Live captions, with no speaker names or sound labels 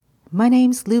My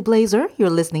name's Lou Blazer. You're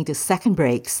listening to Second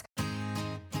Breaks,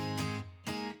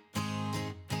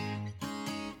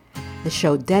 the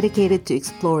show dedicated to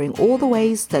exploring all the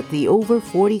ways that the over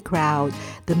 40 crowd,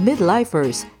 the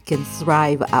midlifers, can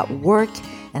thrive at work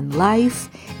and life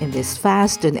in this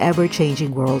fast and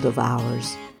ever-changing world of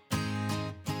ours.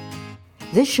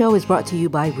 This show is brought to you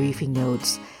by Briefing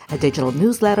Notes, a digital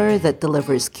newsletter that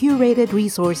delivers curated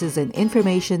resources and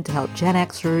information to help Gen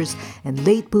Xers and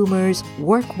late boomers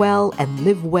work well and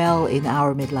live well in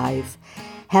our midlife.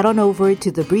 Head on over to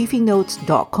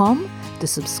thebriefingnotes.com to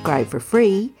subscribe for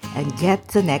free and get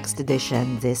the next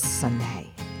edition this Sunday.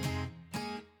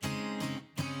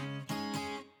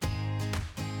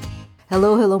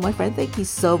 Hello, my friend. Thank you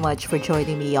so much for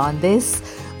joining me on this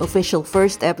official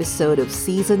first episode of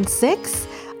Season 6,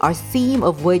 our theme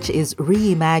of which is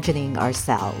reimagining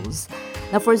ourselves.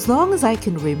 Now, for as long as I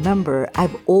can remember,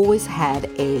 I've always had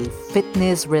a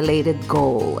fitness-related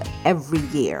goal every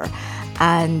year.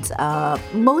 And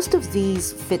most of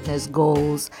these fitness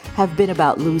goals have been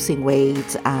about losing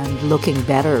weight and looking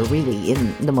better, really,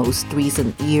 in the most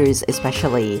recent years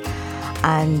especially.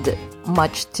 And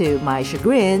much to my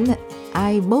chagrin,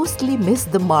 I mostly miss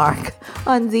the mark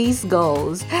on these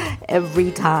goals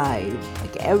every time.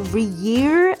 Like every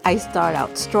year, I start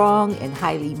out strong and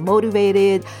highly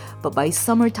motivated, but by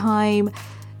summertime,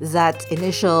 that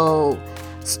initial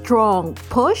strong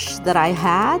push that I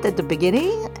had at the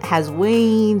beginning has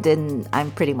waned and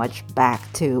I'm pretty much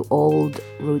back to old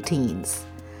routines.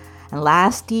 And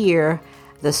last year,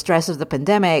 the stress of the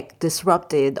pandemic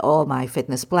disrupted all my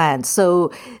fitness plans.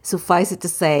 So suffice it to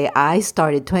say, I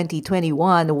started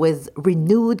 2021 with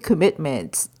renewed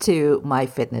commitments to my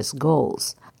fitness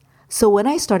goals. So when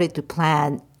I started to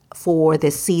plan for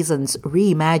this season's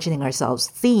Reimagining Ourselves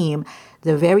theme,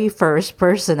 the very first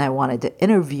person I wanted to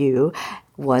interview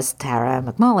was Tara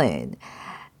McMullin.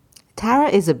 Tara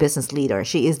is a business leader.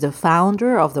 She is the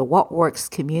founder of the What Works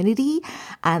community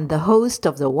and the host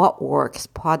of the What Works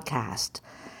podcast.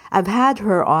 I've had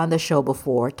her on the show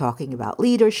before talking about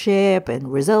leadership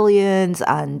and resilience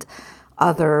and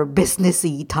other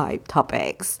businessy type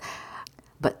topics.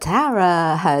 But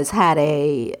Tara has had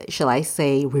a, shall I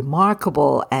say,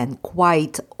 remarkable and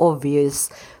quite obvious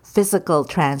physical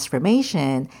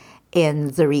transformation in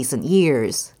the recent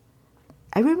years.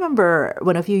 I remember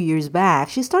when a few years back,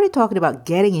 she started talking about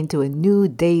getting into a new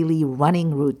daily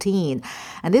running routine.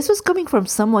 And this was coming from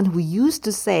someone who used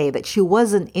to say that she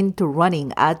wasn't into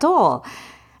running at all.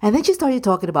 And then she started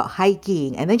talking about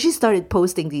hiking. And then she started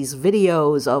posting these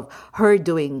videos of her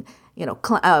doing,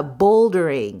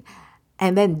 bouldering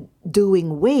and then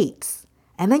doing weights.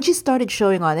 And then she started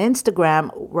showing on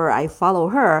Instagram, where I follow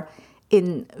her,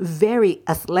 in very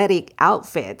athletic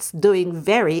outfits, doing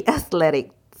very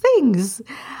athletic things.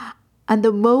 And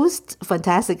the most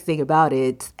fantastic thing about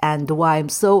it, and why I'm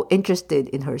so interested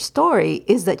in her story,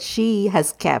 is that she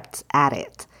has kept at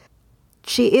it.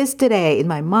 She is today, in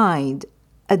my mind,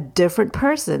 a different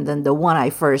person than the one I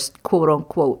first, quote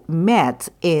unquote, met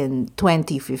in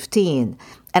 2015.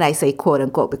 And I say quote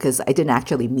unquote because I didn't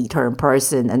actually meet her in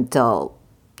person until,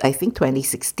 I think,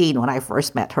 2016 when I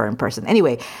first met her in person.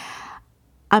 Anyway,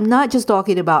 I'm not just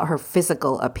talking about her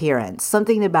physical appearance.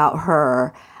 Something about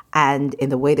her and in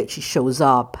the way that she shows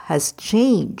up has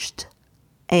changed.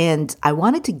 And I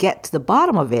wanted to get to the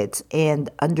bottom of it and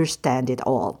understand it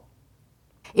all.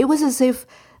 It was as if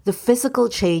the physical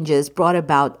changes brought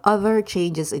about other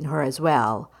changes in her as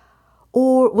well.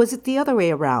 Or was it the other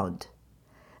way around?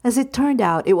 As it turned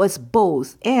out, it was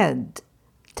both. And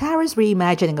Tara's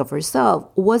reimagining of herself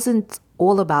wasn't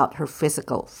all about her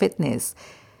physical fitness.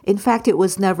 In fact, it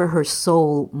was never her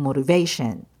sole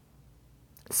motivation.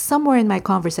 Somewhere in my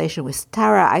conversation with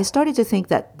Tara, I started to think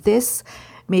that this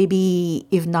may be,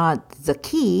 if not the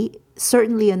key,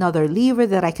 certainly another lever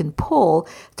that I can pull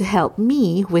to help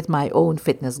me with my own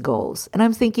fitness goals. And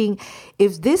I'm thinking,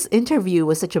 if this interview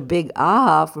was such a big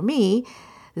aha for me,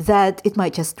 that it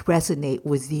might just resonate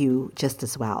with you just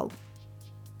as well.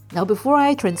 Now, before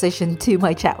I transition to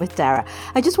my chat with Tara,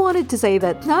 I just wanted to say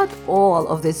that not all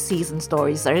of this season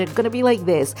stories are going to be like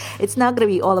this. It's not going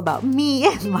to be all about me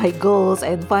and my goals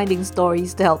and finding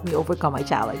stories to help me overcome my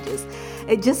challenges.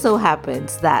 It just so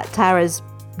happens that Tara's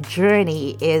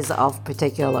journey is of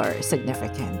particular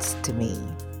significance to me.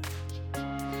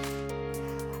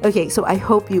 Okay, so I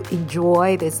hope you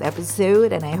enjoy this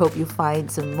episode and I hope you find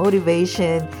some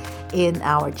motivation in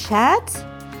our chat.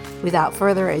 Without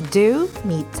further ado,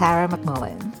 meet Tara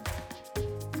McMullin.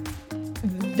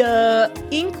 The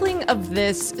inkling of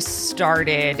this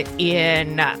started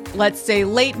in, let's say,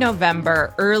 late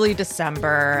November, early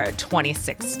December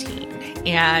 2016.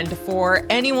 And for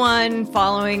anyone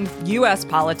following U.S.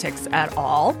 politics at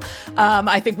all,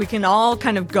 I think we can all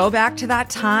kind of go back to that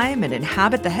time and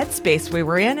inhabit the headspace we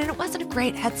were in, and it wasn't a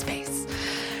great headspace.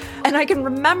 And I can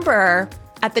remember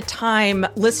at the time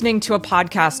listening to a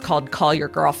podcast called Call Your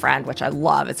Girlfriend, which I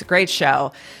love. It's a great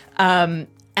show. And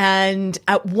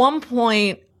at one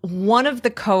point, one of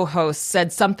the co-hosts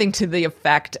said something to the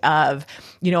effect of,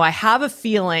 I have a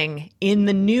feeling in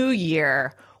the new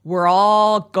year, we're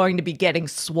all going to be getting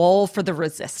swole for the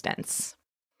resistance.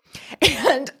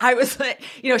 And I was like,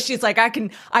 she's like, I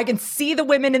can see the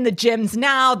women in the gyms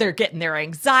now. They're getting their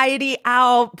anxiety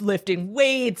out, lifting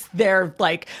weights. They're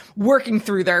like working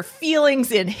through their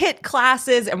feelings in HIIT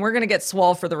classes, and we're going to get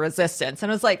swole for the resistance.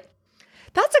 And I was like,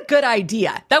 that's a good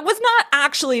idea. That was not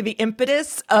actually the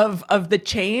impetus of the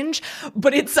change,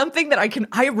 but it's something that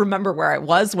I remember where I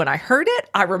was when I heard it.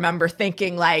 I remember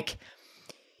thinking like,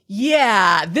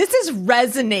 yeah, this is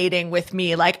resonating with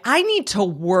me. Like, I need to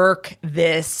work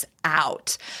this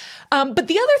out. But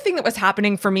the other thing that was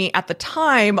happening for me at the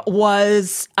time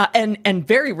was, and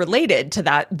very related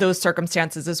to those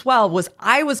circumstances as well, was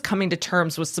I was coming to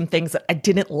terms with some things that I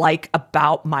didn't like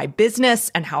about my business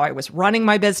and how I was running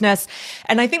my business.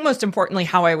 And I think most importantly,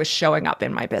 how I was showing up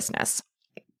in my business.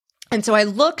 And so I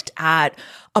looked at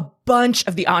a bunch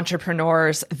of the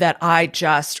entrepreneurs that I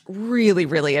just really,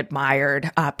 really admired.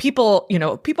 People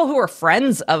who are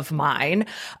friends of mine,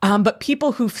 but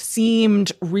people who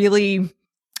seemed really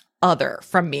other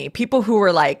from me, people who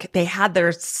were like, they had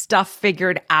their stuff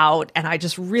figured out. And I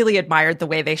just really admired the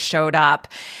way they showed up.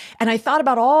 And I thought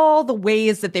about all the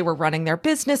ways that they were running their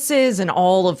businesses and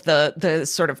all of the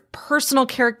sort of personal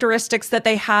characteristics that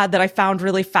they had that I found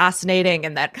really fascinating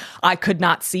and that I could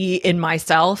not see in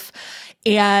myself.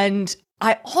 And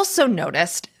I also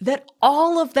noticed that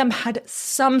all of them had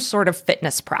some sort of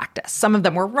fitness practice. Some of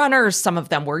them were runners, some of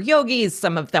them were yogis,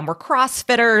 some of them were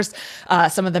CrossFitters,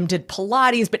 some of them did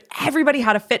Pilates, but everybody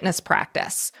had a fitness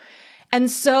practice.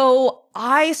 And so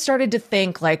I started to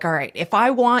think like, all right, if I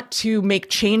want to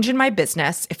make change in my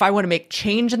business, if I want to make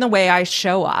change in the way I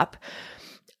show up,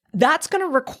 that's going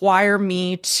to require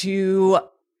me to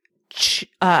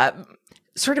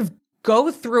sort of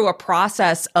go through a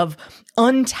process of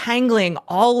untangling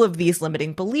all of these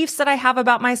limiting beliefs that I have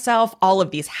about myself, all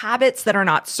of these habits that are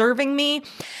not serving me.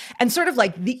 And sort of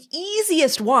like the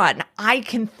easiest one I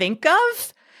can think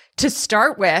of to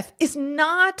start with is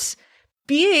not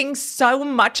being so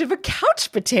much of a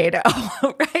couch potato,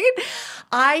 right?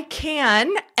 I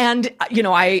can, and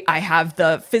I have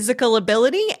the physical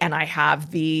ability and I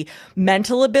have the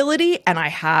mental ability and I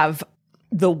have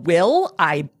the will,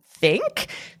 I think,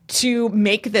 to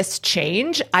make this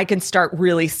change. I can start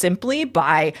really simply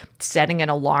by setting an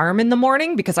alarm in the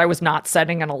morning, because I was not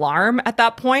setting an alarm at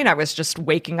that point. I was just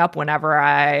waking up whenever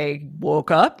I woke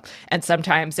up. And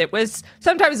sometimes it was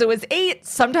 8,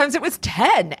 sometimes it was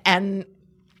 10. And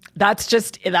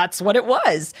that's what it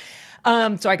was.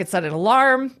 So I could set an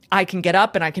alarm. I can get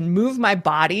up and I can move my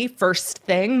body first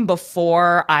thing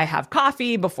before I have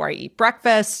coffee, before I eat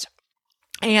breakfast.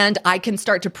 And I can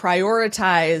start to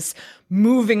prioritize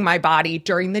moving my body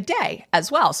during the day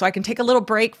as well. So I can take a little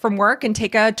break from work and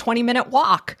take a 20-minute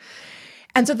walk.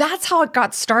 And so that's how it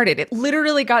got started. It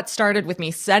literally got started with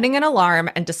me setting an alarm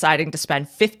and deciding to spend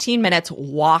 15 minutes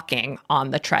walking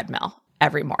on the treadmill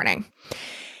every morning.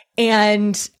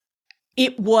 And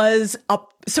it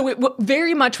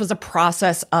very much was a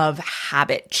process of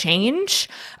habit change,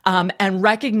 and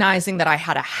recognizing that I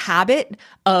had a habit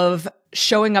of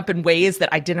showing up in ways that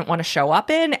I didn't want to show up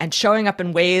in, and showing up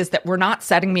in ways that were not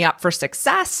setting me up for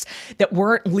success, that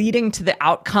weren't leading to the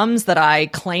outcomes that I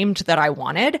claimed that I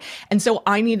wanted. And so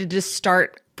I needed to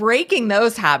start breaking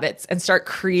those habits and start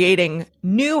creating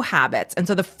new habits. And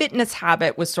so the fitness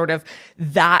habit was sort of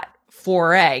that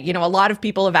foray. A lot of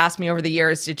people have asked me over the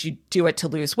years, did you do it to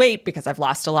lose weight? Because I've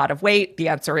lost a lot of weight. The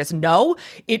answer is no.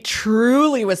 It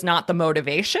truly was not the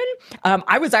motivation.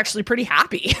 I was actually pretty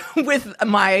happy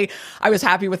I was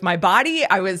happy with my body.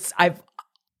 I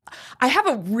have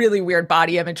a really weird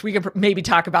body image. We could maybe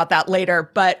talk about that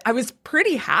later, but I was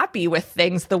pretty happy with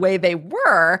things the way they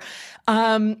were.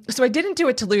 So I didn't do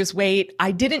it to lose weight.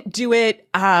 I didn't do it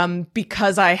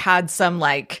because I had some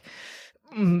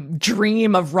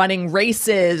dream of running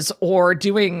races or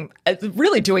doing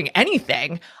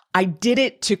anything. I did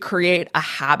it to create a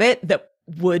habit that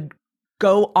would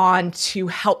go on to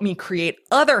help me create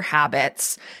other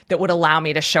habits that would allow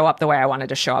me to show up the way I wanted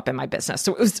to show up in my business.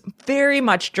 So it was very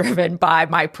much driven by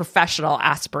my professional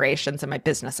aspirations and my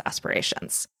business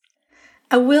aspirations.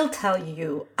 I will tell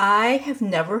you, I have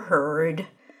never heard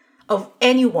of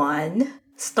anyone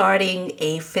starting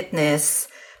a fitness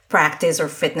practice or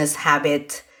fitness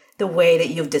habit the way that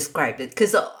you've described it.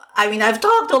 Because I've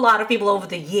talked to a lot of people over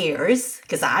the years,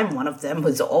 because I'm one of them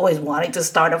who's always wanting to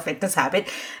start a fitness habit.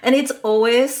 And it's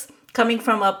always coming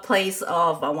from a place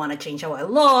of, I want to change how I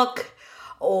look,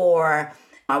 or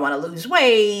I want to lose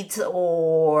weight,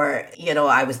 or,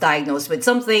 I was diagnosed with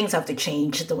some things, I have to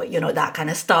change the way, that kind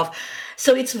of stuff.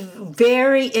 So it's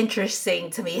very interesting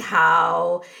to me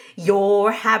how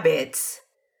your habits,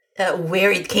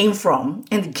 where it came from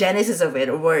and the genesis of it,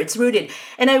 or where it's rooted.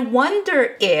 And I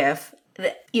wonder if,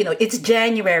 it's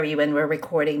January when we're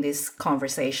recording this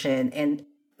conversation, and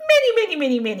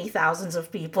many thousands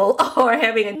of people are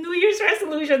having a New Year's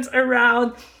resolutions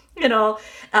around,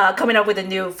 coming up with a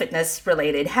new fitness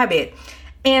related habit.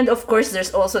 And of course,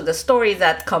 there's also the story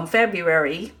that come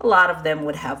February, a lot of them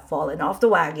would have fallen off the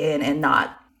wagon and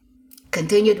not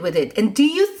continued with it. And do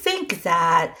you think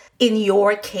that in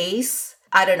your case,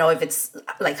 I don't know if it's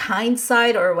like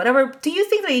hindsight or whatever, do you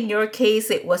think that in your case,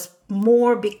 it was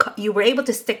more because you were able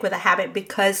to stick with a habit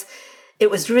because it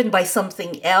was driven by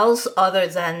something else other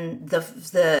than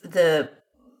the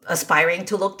aspiring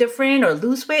to look different or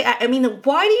lose weight? I mean,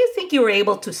 why do you think you were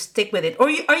able to stick with it? Or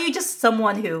are you just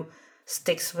someone who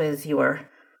sticks with your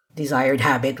desired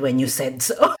habit when you said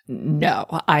so? No,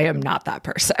 I am not that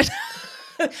person.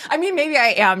 I mean, maybe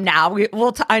I am now.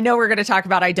 I know we're going to talk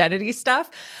about identity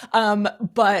stuff.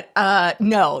 But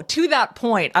no, to that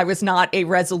point, I was not a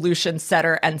resolution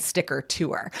setter and sticker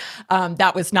tour.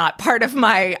 That was not part of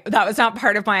my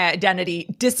identity.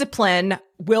 Discipline,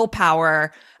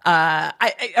 willpower. I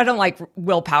don't like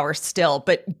willpower still,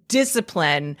 but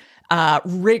discipline,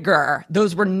 rigor,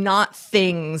 those were not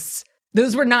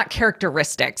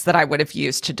characteristics that I would have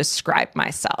used to describe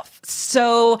myself.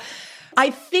 So I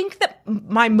think that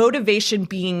my motivation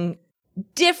being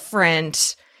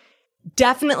different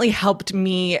definitely helped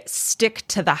me stick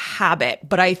to the habit,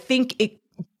 but I think it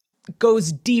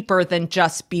goes deeper than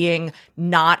just being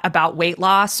not about weight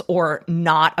loss or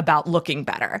not about looking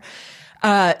better.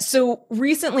 So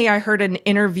recently I heard an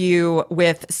interview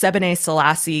with Sebene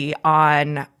Selassie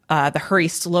on the Hurry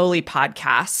Slowly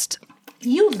podcast.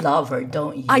 You love her,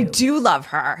 don't you? I do love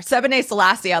her. Sebene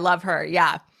Selassie, I love her.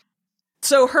 Yeah.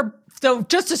 So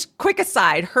just a quick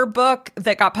aside, her book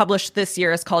that got published this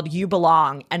year is called You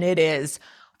Belong, and it is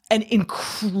an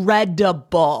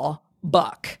incredible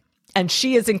book. And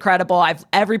she is incredible.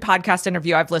 Every podcast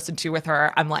interview I've listened to with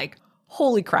her, I'm like,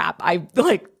 holy crap. I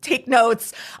take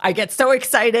notes. I get so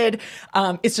excited.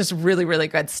 It's just really, really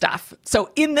good stuff. So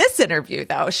in this interview,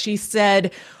 though, she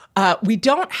said, we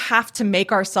don't have to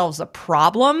make ourselves a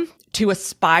problem to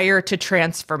aspire to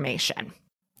transformation.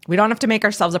 We don't have to make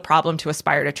ourselves a problem to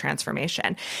aspire to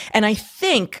transformation. And I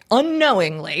think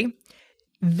unknowingly,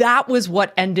 that was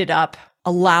what ended up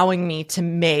allowing me to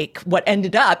make what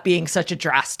ended up being such a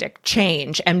drastic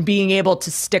change and being able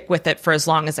to stick with it for as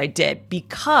long as I did.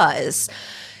 Because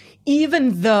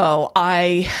even though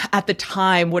I, at the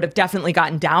time, would have definitely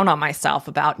gotten down on myself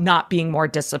about not being more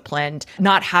disciplined,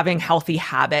 not having healthy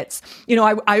habits,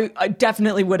 I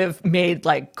definitely would have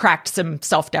cracked some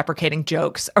self-deprecating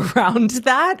jokes around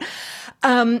that.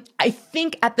 I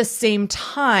think at the same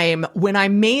time, when I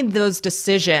made those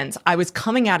decisions, I was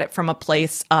coming at it from a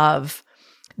place of,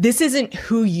 this isn't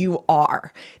who you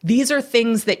are. These are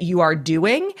things that you are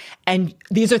doing, and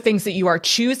these are things that you are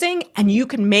choosing, and you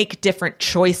can make different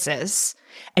choices,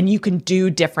 and you can do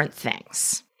different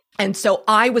things. And so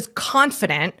I was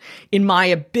confident in my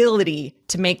ability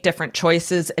to make different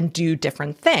choices and do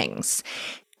different things.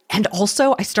 And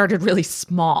also, I started really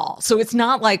small. So it's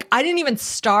not like I didn't even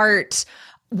start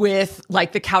with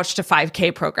the Couch to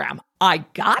 5K program. I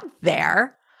got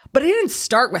there, but I didn't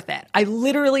start with it. I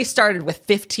literally started with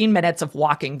 15 minutes of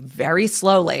walking very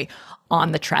slowly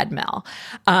on the treadmill.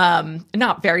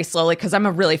 Not very slowly because I'm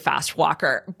a really fast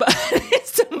walker, but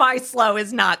my slow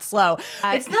is not slow.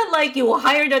 It's not like you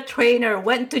hired a trainer,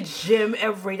 went to gym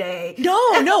every day.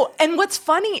 No. And what's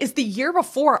funny is the year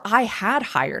before I had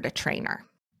hired a trainer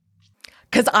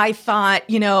because I thought,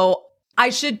 I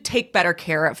should take better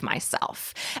care of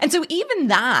myself. And so even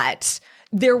that,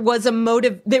 there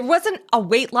wasn't a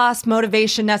weight loss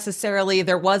motivation necessarily.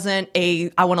 There wasn't I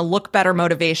want to look better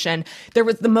motivation.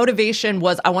 The motivation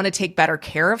was I want to take better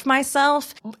care of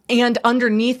myself. And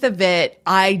underneath of it,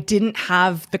 I didn't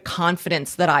have the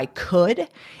confidence that I could.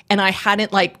 And I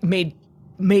hadn't made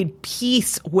made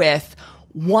peace with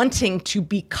wanting to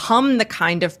become the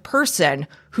kind of person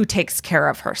who takes care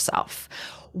of herself.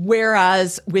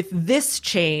 Whereas with this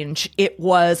change, it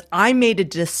was I made a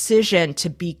decision to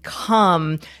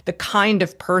become the kind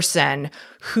of person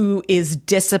who is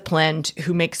disciplined,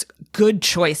 who makes good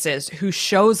choices, who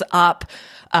shows up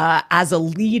as a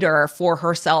leader for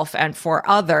herself and for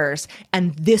others.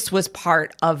 And this was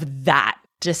part of that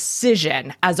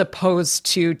decision as opposed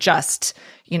to just,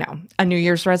 a New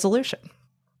Year's resolution.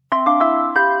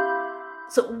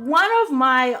 So one of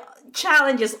my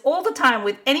challenges all the time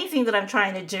with anything that I'm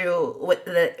trying to do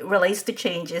that relates to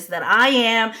change is that I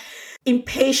am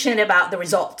impatient about the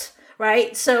result,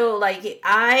 right? So like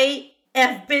I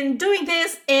have been doing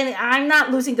this and I'm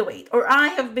not losing the weight, or I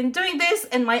have been doing this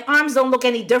and my arms don't look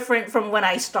any different from when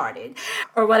I started,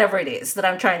 or whatever it is that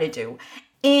I'm trying to do.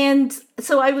 And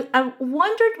so I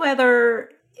wondered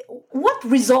what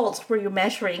results were you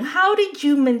measuring? How did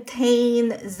you maintain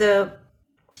the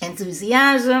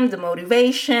enthusiasm, the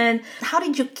motivation? How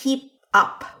did you keep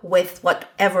up with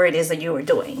whatever it is that you were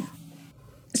doing?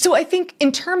 So I think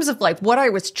in terms of like what I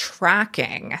was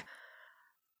tracking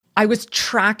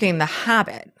the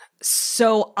habit.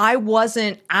 So I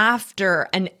wasn't after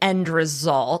an end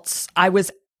result. I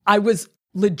was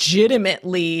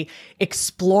legitimately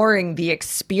exploring the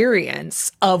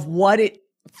experience of what it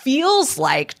feels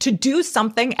like to do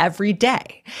something every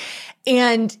day.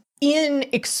 And in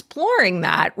exploring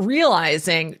that,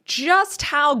 realizing just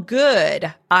how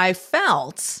good I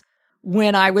felt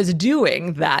when I was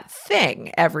doing that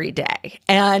thing every day.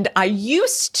 And I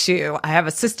have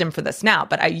a system for this now,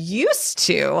 but I used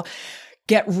to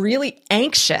get really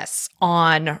anxious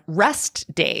on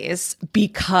rest days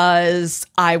because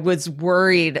I was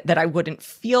worried that I wouldn't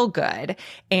feel good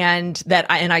and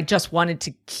I just wanted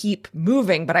to keep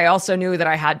moving, but I also knew that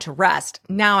I had to rest.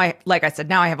 Now I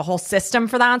have a whole system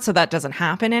for that, so that doesn't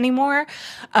happen anymore.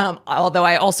 Although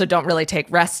I also don't really take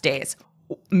rest days.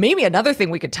 Maybe another thing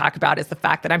we could talk about is the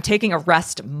fact that I'm taking a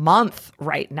rest month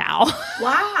right now.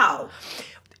 Wow.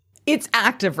 It's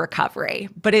active recovery,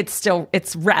 but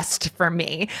it's rest for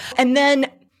me. And then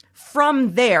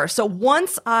from there, so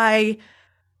once I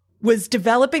was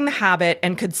developing the habit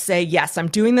and could say, yes, I'm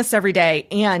doing this every day,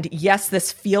 and yes,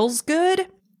 this feels good,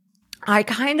 I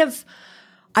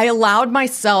allowed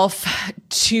myself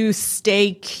to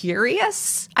stay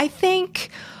curious, I think,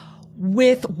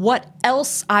 with what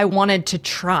else I wanted to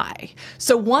try.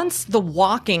 So once the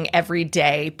walking every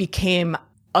day became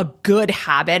a good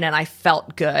habit and I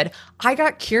felt good, I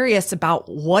got curious about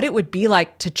what it would be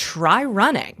like to try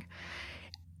running.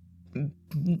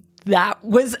 That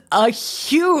was a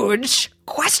huge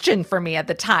question for me at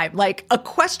the time, like a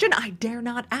question I dare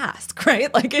not ask,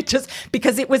 right? Like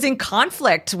because it was in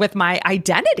conflict with my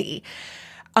identity.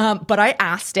 But I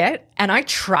asked it and I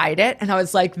tried it and I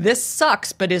was like, this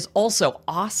sucks, but is also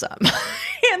awesome.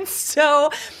 And so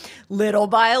little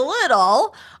by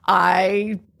little,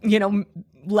 I,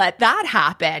 let that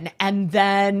happen. And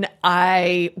then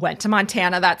I went to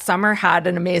Montana that summer, had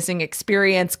an amazing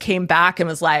experience, came back and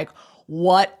was like,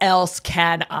 what else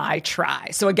can I try?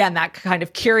 So again, that kind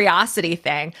of curiosity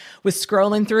thing, was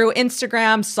scrolling through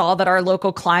Instagram, saw that our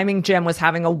local climbing gym was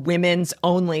having a women's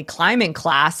only climbing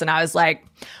class. And I was like,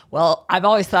 well, I've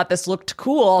always thought this looked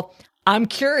cool. I'm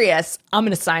curious. I'm going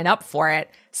to sign up for it.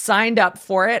 Signed up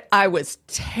for it. I was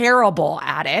terrible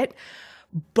at it,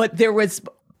 but there was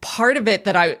part of it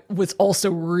that I was also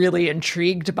really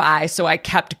intrigued by. So I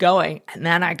kept going and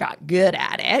then I got good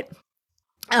at it.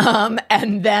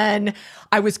 And then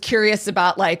I was curious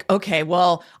about like, okay,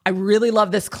 well, I really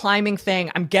love this climbing thing.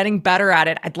 I'm getting better at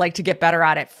it. I'd like to get better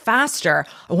at it faster.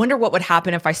 I wonder what would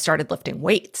happen if I started lifting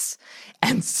weights.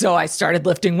 And so I started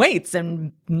lifting weights,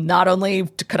 and not only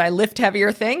could I lift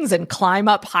heavier things and climb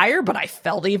up higher, but I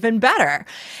felt even better.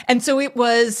 And so it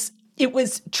was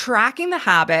tracking the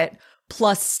habit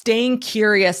plus staying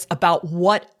curious about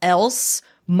what else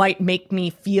might make me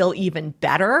feel even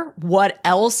better, what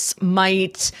else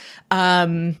might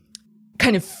kind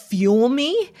of fuel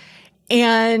me,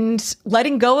 and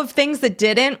letting go of things that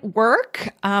didn't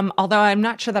work. Although I'm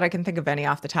not sure that I can think of any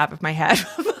off the top of my head,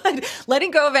 but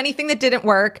letting go of anything that didn't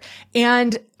work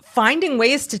and finding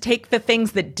ways to take the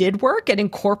things that did work and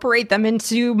incorporate them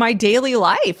into my daily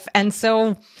life. And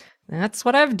so that's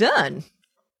what I've done.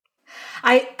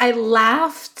 I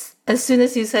laughed as soon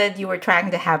as you said you were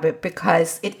tracking the habit,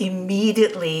 because it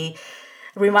immediately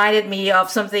reminded me of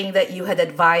something that you had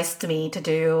advised me to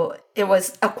do. It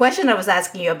was a question I was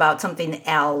asking you about something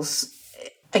else.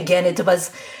 Again, it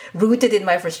was rooted in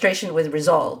my frustration with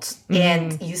results. Mm-hmm.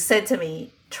 And you said to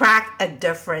me, track a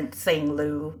different thing,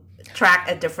 Lou. track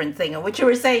a different thing. And what you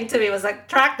were saying to me was like,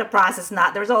 track the process,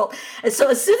 not the result. And so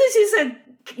as soon as you said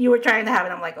you were trying to have it,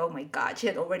 I'm like, oh my God, she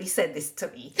had already said this to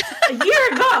me a year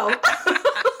ago.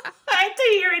 I had to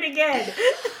hear it again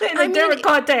in a different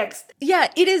context. Yeah,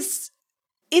 it's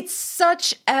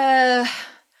such a...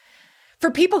 For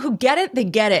people who get it, they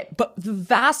get it. But the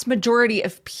vast majority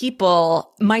of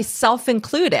people, myself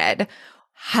included,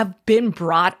 have been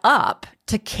brought up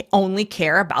to only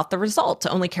care about the result, to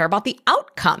only care about the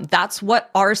outcome. That's what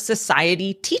our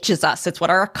society teaches us. It's what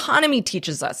our economy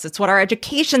teaches us. It's what our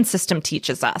education system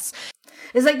teaches us.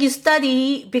 It's like you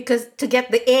study to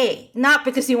get the A, not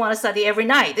because you want to study every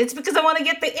night. It's because I want to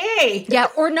get the A. Yeah,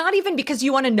 or not even because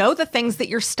you want to know the things that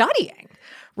you're studying,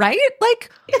 right?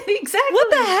 Like, exactly. What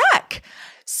the heck?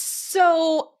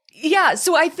 So, yeah,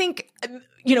 so I think,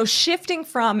 shifting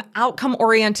from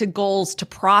outcome-oriented goals to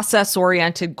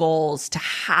process-oriented goals to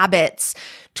habits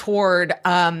toward,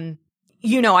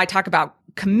 I talk about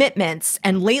commitments.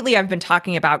 And lately I've been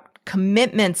talking about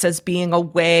commitments as being a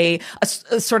way, a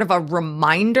sort of a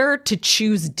reminder to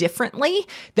choose differently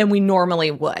than we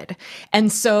normally would.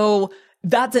 And so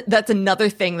that's another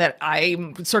thing that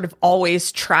I'm sort of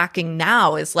always tracking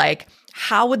now is like,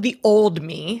 how would the old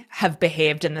me have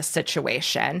behaved in this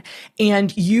situation?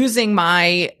 And using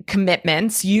my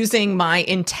commitments, using my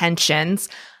intentions,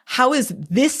 how is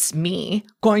this me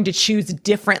going to choose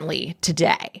differently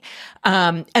today?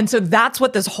 And so that's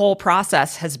what this whole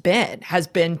process has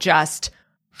been just,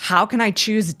 how can I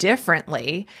choose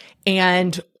differently?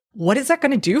 And what is that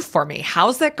going to do for me?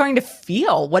 How's that going to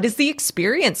feel? What is the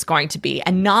experience going to be?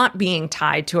 And not being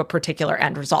tied to a particular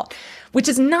end result, which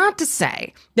is not to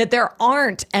say that there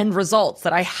aren't end results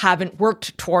that I haven't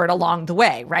worked toward along the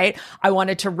way, right? I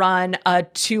wanted to run a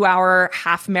 2-hour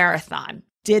half marathon,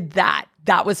 did that.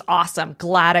 That was awesome.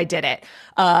 Glad I did it.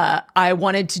 I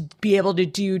wanted to be able to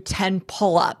do 10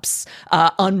 pull-ups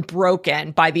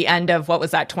unbroken by the end of,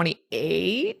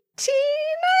 2018?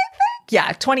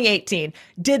 Yeah, 2018.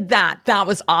 Did that. That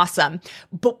was awesome.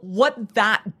 But what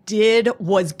that did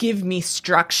was give me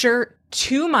structure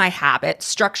to my habit,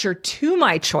 structure to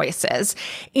my choices.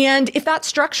 And if that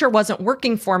structure wasn't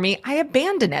working for me, I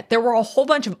abandoned it. There were a whole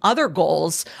bunch of other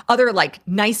goals, other like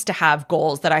nice to have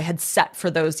goals that I had set for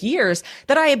those years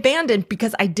that I abandoned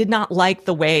because I did not like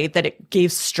the way that it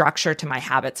gave structure to my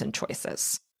habits and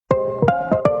choices.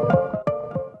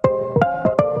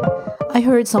 I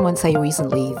heard someone say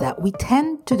recently that we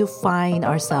tend to define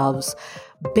ourselves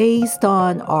based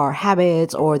on our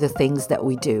habits or the things that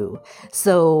we do.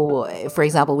 So, for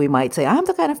example, we might say, I'm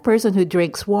the kind of person who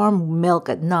drinks warm milk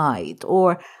at night,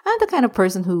 or I'm the kind of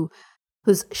person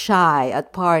who's shy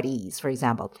at parties, for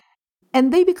example.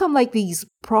 And they become like these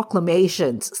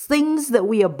proclamations, things that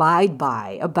we abide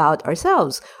by about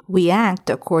ourselves. We act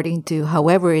according to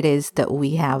however it is that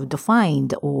we have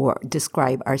defined or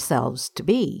describe ourselves to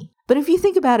be. But if you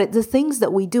think about it, the things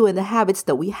that we do and the habits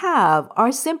that we have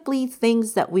are simply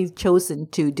things that we've chosen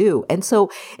to do. And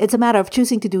so it's a matter of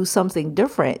choosing to do something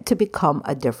different to become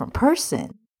a different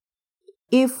person.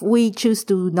 If we choose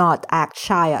to not act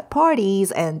shy at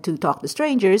parties and to talk to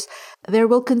strangers, there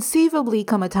will conceivably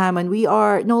come a time when we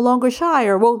are no longer shy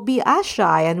or won't be as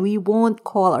shy and we won't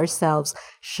call ourselves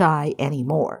shy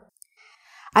anymore.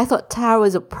 I thought Tara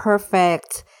was a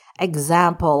perfect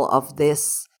example of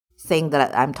this thing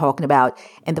that I'm talking about.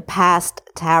 In the past,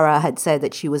 Tara had said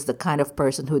that she was the kind of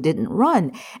person who didn't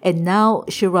run, and now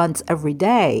she runs every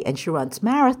day and she runs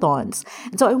marathons.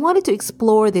 And so I wanted to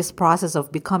explore this process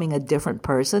of becoming a different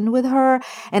person with her,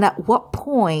 and at what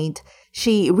point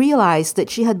she realized that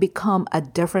she had become a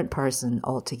different person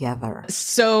altogether.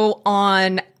 So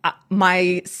on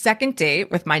my second date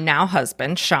with my now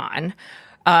husband, Sean,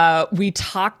 we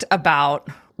talked about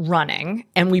running,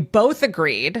 and we both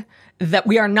agreed that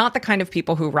we are not the kind of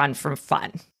people who run from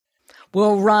fun. We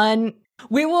will run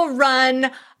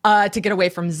to get away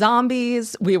from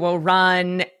zombies. We will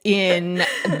run in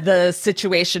the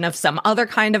situation of some other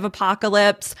kind of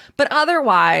apocalypse. But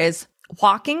otherwise,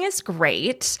 walking is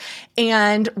great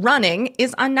and running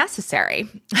is unnecessary.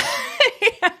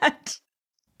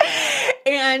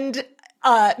 and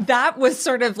that was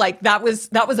sort of like, that was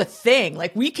a thing.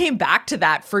 Like we came back to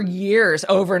that for years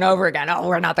over and over again. Oh,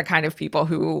 we're not the kind of people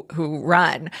who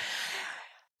run.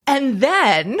 And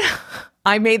then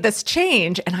I made this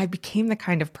change and I became the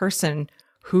kind of person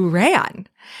who ran.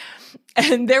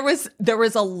 And there was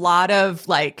a lot of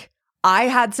like, I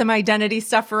had some identity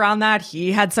stuff around that.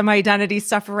 He had some identity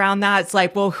stuff around that. It's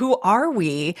like, well, who are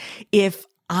we if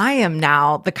I am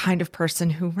now the kind of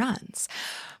person who runs?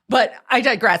 But I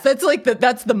digress. That's like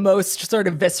that's the most sort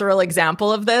of visceral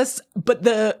example of this. But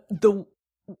the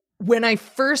when I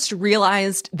first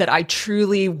realized that I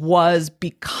truly was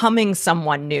becoming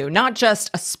someone new, not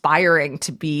just aspiring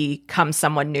to become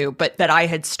someone new, but that I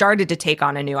had started to take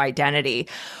on a new identity,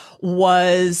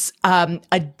 was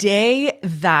a day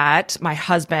that my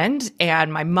husband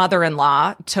and my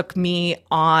mother-in-law took me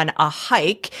on a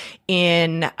hike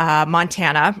in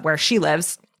Montana, where she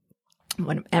lives,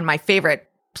 and my favorite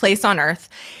place on earth.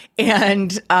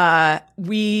 And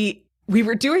we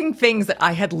were doing things that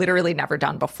I had literally never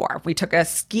done before. We took a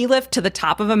ski lift to the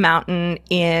top of a mountain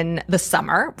in the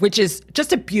summer, which is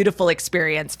just a beautiful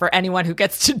experience for anyone who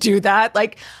gets to do that.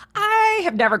 Like, I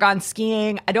have never gone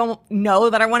skiing. I don't know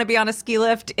that I want to be on a ski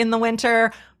lift in the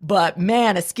winter, but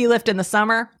man, a ski lift in the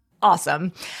summer,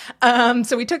 awesome.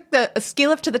 So we took a ski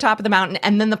lift to the top of the mountain,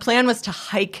 and then the plan was to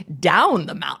hike down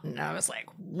the mountain. And I was like,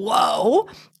 whoa.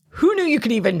 Who knew you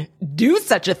could even do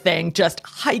such a thing? Just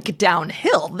hike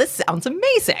downhill. This sounds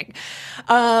amazing.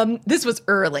 This was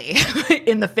early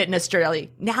in the fitness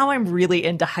journey. Now I'm really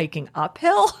into hiking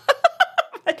uphill.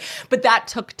 But that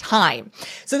took time.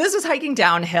 So this was hiking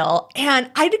downhill, and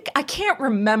I can't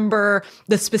remember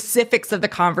the specifics of the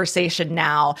conversation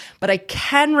now, but I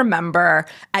can remember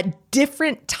at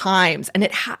different times, and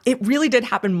it really did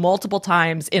happen multiple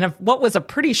times in what was a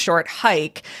pretty short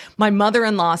hike, my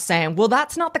mother-in-law saying, well,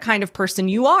 that's not the kind of person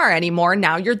you are anymore.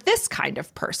 Now you're this kind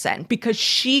of person, because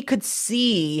she could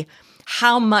see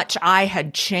how much I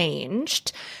had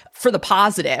changed for the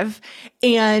positive.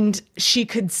 And she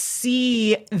could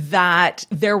see that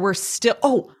there were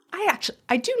still,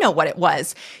 I do know what it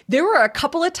was. There were a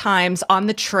couple of times on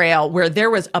the trail where there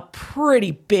was a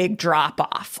pretty big drop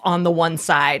off on the one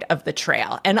side of the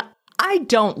trail. And I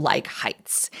don't like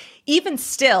heights. Even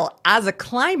still, as a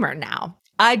climber now,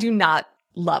 I do not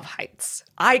love heights.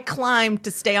 I climb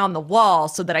to stay on the wall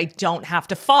so that I don't have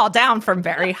to fall down from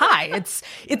very high. It's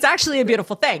actually a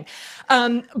beautiful thing.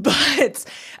 And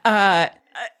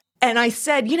I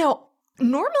said,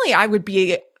 normally I would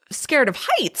be scared of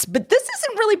heights, but this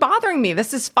isn't really bothering me.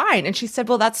 This is fine. And she said,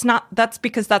 well, that's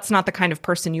because that's not the kind of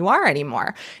person you are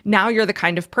anymore. Now you're the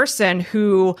kind of person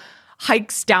who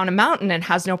hikes down a mountain and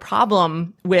has no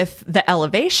problem with the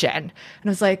elevation. And I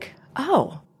was like,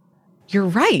 oh, you're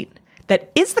right.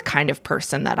 That is the kind of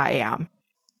person that I am.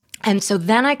 And so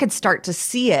then I could start to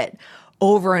see it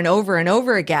over and over and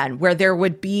over again, where there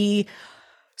would be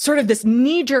sort of this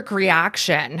knee-jerk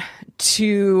reaction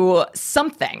to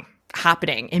something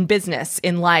happening in business,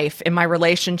 in life, in my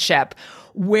relationship,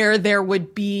 where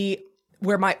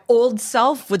my old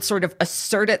self would sort of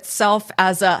assert itself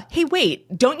as hey,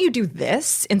 wait, don't you do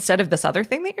this instead of this other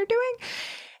thing that you're doing?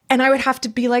 And I would have to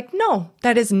be like, no,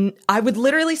 I would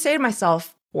literally say to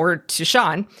myself, or to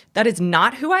Sean, that is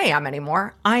not who I am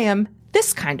anymore. I am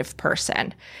this kind of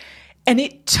person. And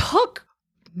it took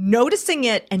noticing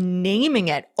it and naming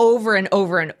it over and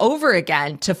over and over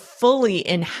again to fully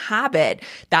inhabit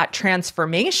that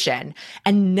transformation.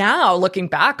 And now looking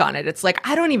back on it, it's like,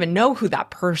 I don't even know who that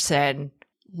person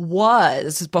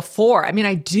was before. I mean,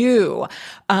 I do,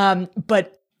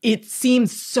 but it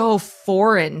seems so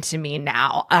foreign to me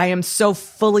now. I am so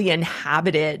fully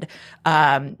inhabited,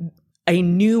 a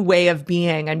new way of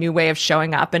being, a new way of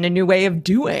showing up, and a new way of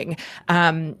doing.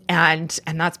 And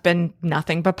that's been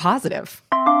nothing but positive.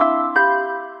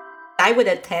 I would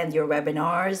attend your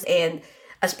webinars, and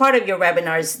as part of your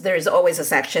webinars, there's always a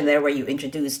section there where you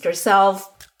introduced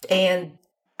yourself. And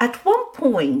at one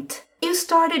point, you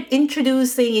started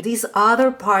introducing these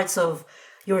other parts of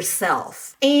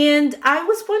yourself. And I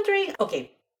was wondering,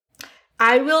 okay,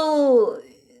 I will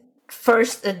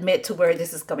first admit to where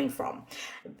this is coming from.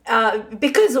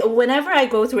 Because whenever I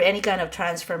go through any kind of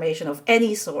transformation of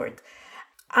any sort,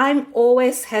 I'm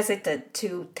always hesitant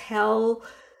to tell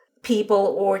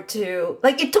people or to,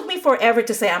 like, it took me forever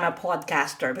to say I'm a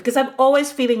podcaster because I'm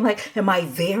always feeling like, am I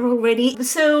there already?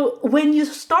 So when you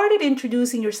started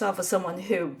introducing yourself as someone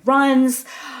who runs,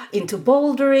 into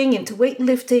bouldering, into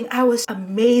weightlifting, I was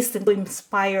amazed and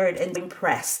inspired and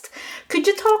impressed. Could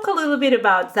you talk a little bit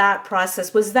about that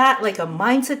process? Was that like a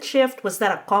mindset shift? Was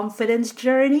that a confidence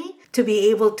journey to be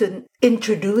able to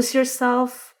introduce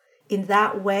yourself in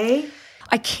that way?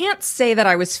 I can't say that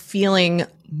I was feeling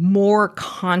more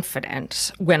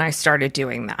confident when I started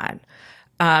doing that.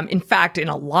 In fact, in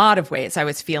a lot of ways, I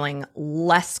was feeling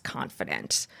less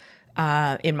confident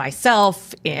in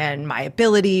myself, in my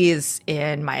abilities,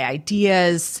 in my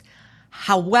ideas.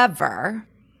 However,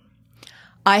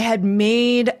 I had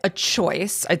made a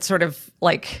choice. I'd sort of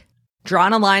like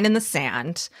drawn a line in the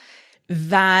sand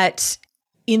that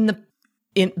in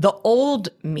the old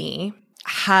me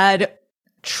had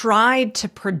tried to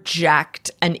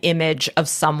project an image of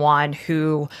someone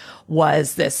who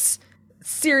was this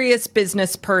serious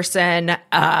business person,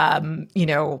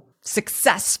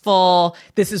 successful.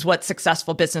 This is what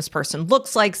successful business person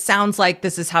looks like, sounds like.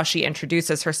 This is how she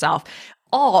introduces herself.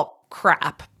 All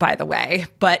crap, by the way,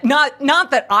 but not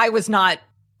that I was not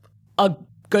a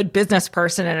good business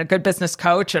person and a good business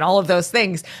coach and all of those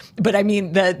things. But I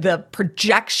mean, the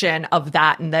projection of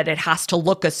that and that it has to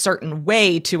look a certain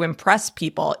way to impress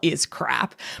people is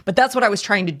crap. But that's what I was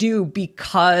trying to do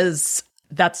because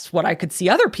that's what I could see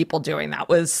other people doing. That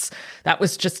was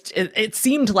just, it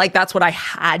seemed like that's what I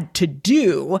had to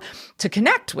do to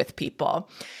connect with people.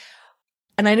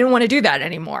 And I didn't want to do that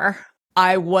anymore.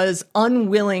 I was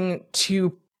unwilling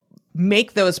to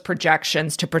make those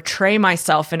projections, to portray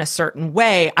myself in a certain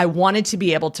way. I wanted to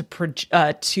be able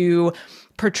to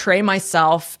portray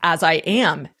myself as I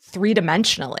am,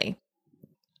 three-dimensionally.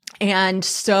 And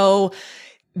so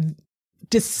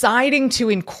deciding to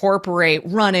incorporate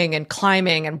running and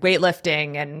climbing and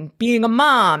weightlifting and being a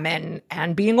mom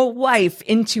and being a wife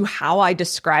into how I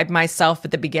describe myself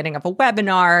at the beginning of a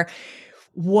webinar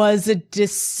was a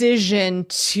decision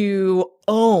to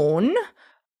own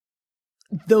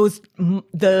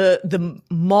the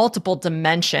multiple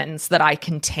dimensions that I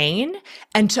contain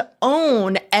and to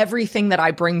own everything that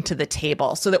I bring to the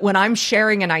table, so that when I'm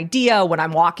sharing an idea, when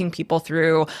I'm walking people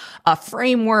through a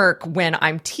framework, when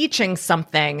I'm teaching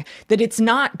something, that it's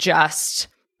not just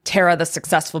Tara, the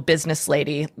successful business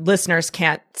lady. Listeners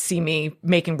can't see me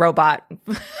making robot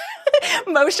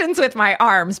motions with my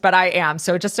arms, but I am.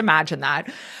 So just imagine that.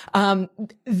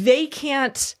 They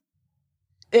can't,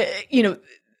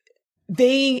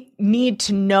 they need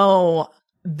to know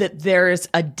that there's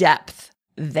a depth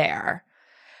there,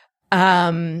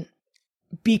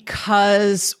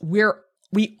 because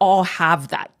we all have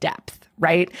that depth,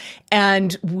 right?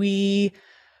 And we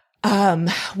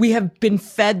have been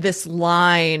fed this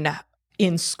line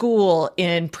in school,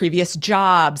 in previous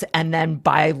jobs, and then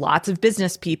by lots of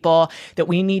business people, that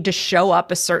we need to show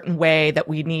up a certain way, that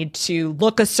we need to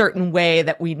look a certain way,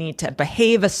 that we need to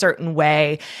behave a certain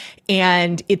way.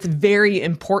 And it's very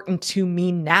important to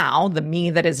me now, the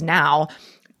me that is now,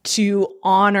 to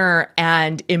honor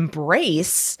and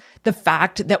embrace the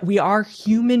fact that we are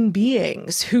human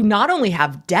beings who not only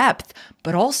have depth,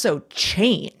 but also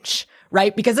change.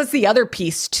 Right? Because that's the other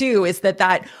piece too, is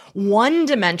that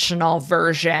one-dimensional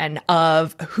version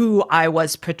of who I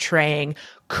was portraying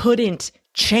couldn't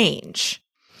change.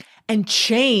 And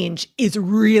change is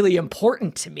really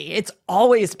important to me. It's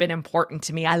always been important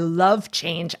to me. I love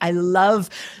change. I love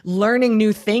learning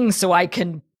new things so I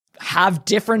can have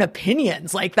different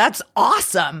opinions. Like, that's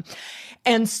awesome.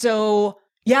 And so,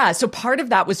 so part of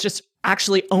that was just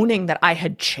actually owning that I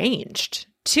had changed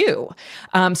too.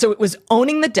 So it was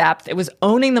owning the depth, it was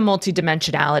owning the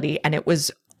multidimensionality, and it was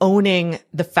owning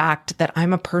the fact that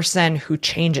I'm a person who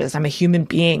changes. I'm a human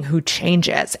being who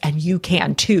changes, and you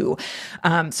can too.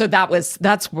 So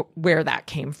that's where that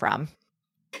came from.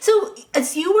 So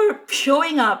as you were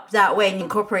showing up that way and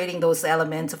incorporating those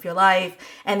elements of your life,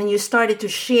 and then you started to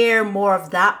share more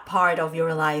of that part of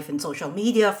your life in social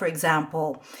media, for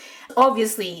example,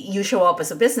 obviously you show up as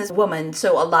a businesswoman.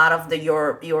 So a lot of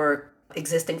your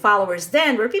existing followers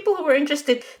then were people who were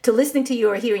interested to listening to you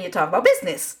or hearing you talk about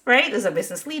business, right? As a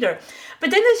business leader.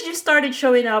 But then as you started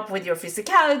showing up with your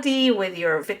physicality, with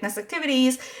your fitness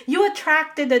activities, you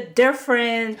attracted a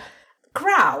different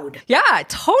crowd. Yeah,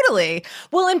 totally.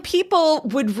 Well, and people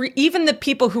would, even the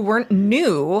people who weren't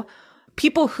new,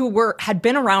 people who had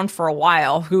been around for a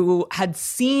while, who had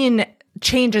seen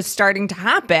changes starting to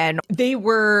happen, they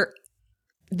were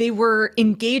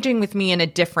engaging with me in a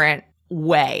different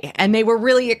way. And they were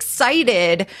really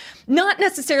excited, not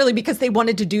necessarily because they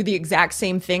wanted to do the exact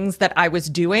same things that I was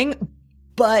doing,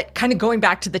 but kind of going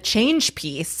back to the change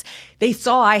piece, they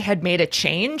saw I had made a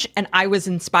change and I was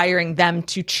inspiring them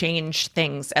to change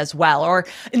things as well. Or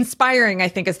inspiring, I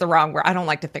think, is the wrong word. I don't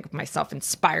like to think of myself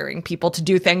inspiring people to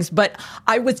do things, but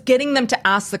I was getting them to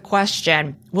ask the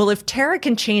question, well, if Tara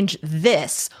can change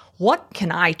this, what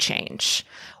can I change?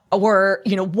 Or,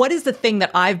 what is the thing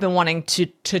that I've been wanting to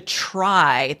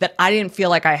try that I didn't feel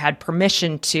like I had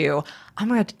permission to?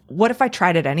 What if I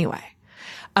tried it anyway?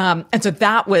 And so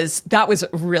that was a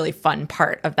really fun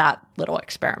part of that little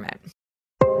experiment.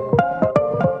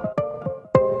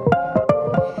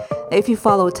 If you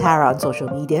follow Tara on social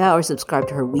media or subscribe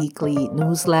to her weekly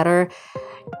newsletter,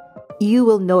 you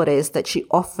will notice that she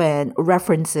often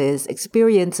references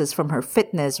experiences from her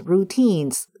fitness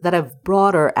routines that have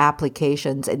broader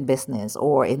applications in business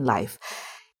or in life.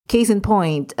 Case in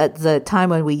point, at the time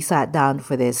when we sat down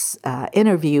for this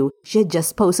interview, she had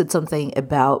just posted something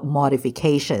about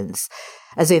modifications.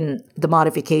 as in the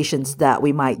modifications that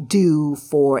we might do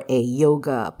for a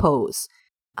yoga pose.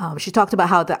 She talked about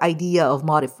how the idea of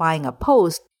modifying a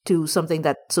pose to something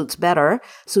that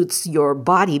suits your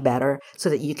body better, so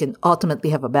that you can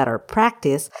ultimately have a better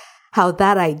practice, how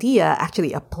that idea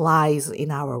actually applies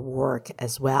in our work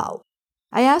as well.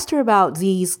 I asked her about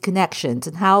these connections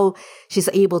and how she's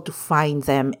able to find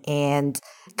them and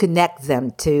connect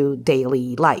them to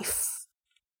daily life.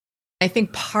 I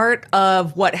think part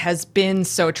of what has been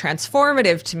so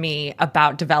transformative to me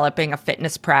about developing a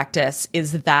fitness practice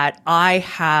is that I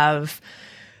have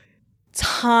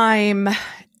time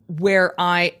where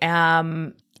I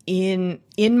am in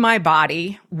my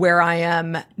body, where I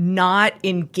am not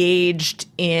engaged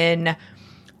in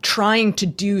trying to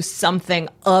do something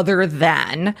other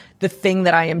than the thing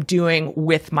that I am doing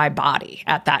with my body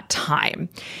at that time.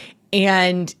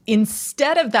 And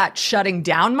instead of that shutting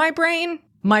down my brain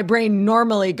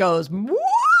normally goes,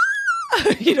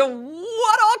 you know,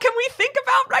 what all can we think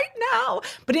about right now?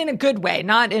 But in a good way,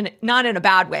 not in a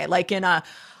bad way. Like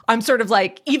I'm sort of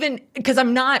like, even because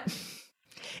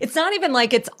it's not even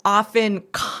like it's often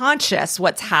conscious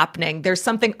what's happening. There's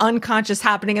something unconscious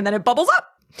happening and then it bubbles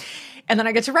up and then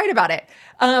I get to write about it.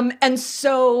 And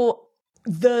so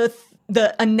the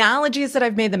analogies that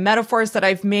I've made, the metaphors that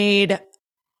I've made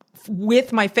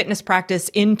with my fitness practice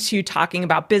into talking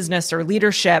about business or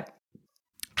leadership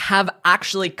have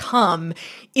actually come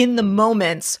in the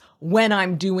moments when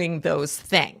I'm doing those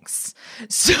things.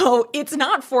 So it's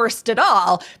not forced at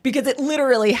all because it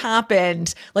literally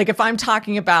happened. Like if I'm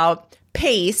talking about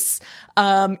pace,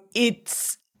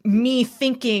 it's me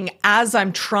thinking as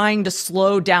I'm trying to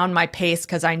slow down my pace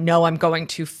because I know I'm going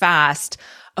too fast.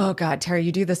 Oh God, Terry,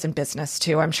 you do this in business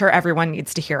too. I'm sure everyone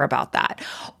needs to hear about that.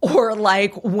 Or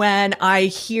like when I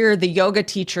hear the yoga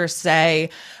teacher say,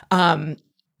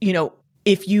 you know,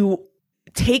 if you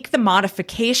take the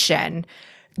modification,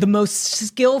 the most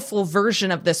skillful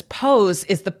version of this pose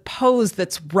is the pose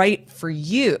that's right for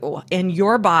you in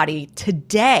your body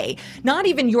today, not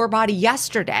even your body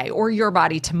yesterday or your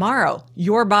body tomorrow,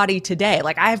 your body today.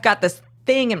 Like I've got this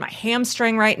thing in my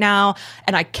hamstring right now,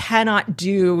 and I cannot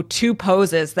do two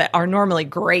poses that are normally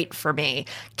great for me,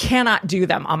 cannot do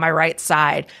them on my right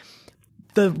side.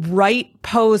 The right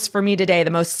pose for me today,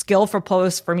 the most skillful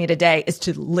pose for me today is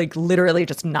to like literally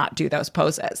just not do those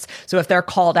poses. So if they're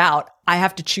called out, I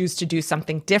have to choose to do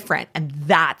something different. And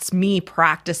that's me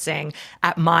practicing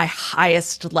at my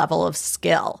highest level of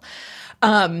skill.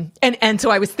 And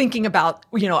so I was thinking about,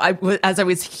 you know, as I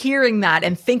was hearing that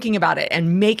and thinking about it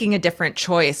and making a different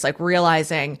choice, like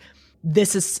realizing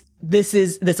this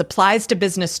applies to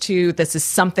business too. This is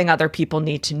something other people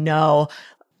need to know.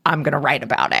 I'm going to write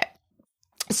about it.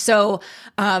 So,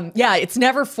 yeah, it's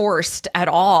never forced at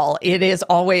all. It is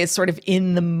always sort of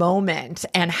in the moment,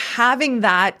 and having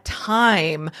that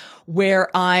time where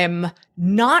I'm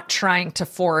not trying to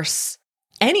force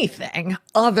anything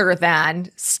other than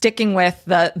sticking with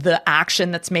the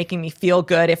action that's making me feel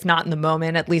good, if not in the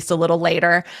moment, at least a little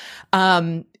later.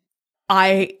 There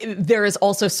is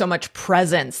also so much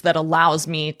presence that allows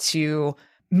me to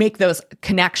make those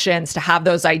connections, to have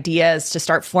those ideas, to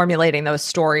start formulating those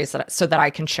stories so that I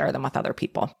can share them with other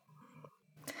people.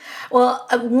 Well,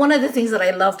 one of the things that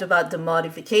I loved about the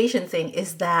modification thing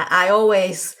is that I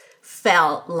always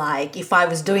felt like if I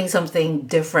was doing something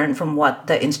different from what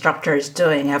the instructor is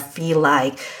doing, I feel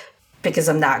like because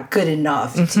I'm not good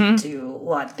enough to do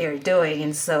what they're doing.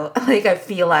 And so like I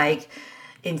feel like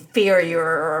inferior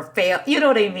or fail, you know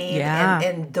what I mean? Yeah.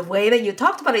 And the way that you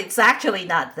talked about it, it's actually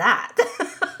not that.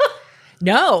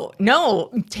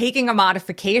 No, taking a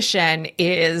modification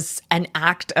is an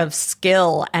act of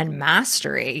skill and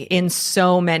mastery in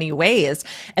so many ways.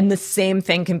 And the same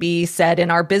thing can be said in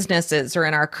our businesses or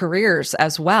in our careers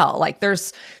as well. Like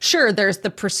there's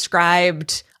the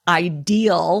prescribed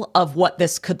ideal of what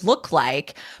this could look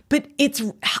like, but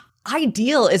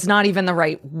ideal is not even the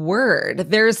right word.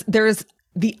 There's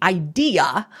the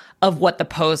idea of what the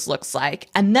pose looks like.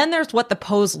 And then there's what the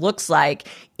pose looks like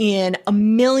in a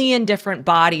million different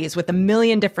bodies with a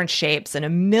million different shapes and a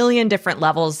million different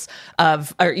levels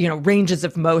of, ranges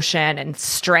of motion and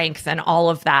strength and all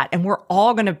of that. And we're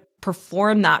all going to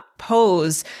perform that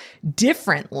pose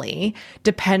differently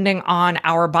depending on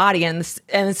our body. And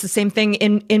it's the same thing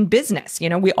in business. You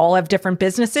know, we all have different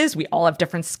businesses. We all have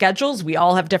different schedules. We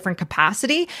all have different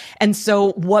capacity. And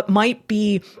so what might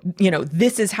be,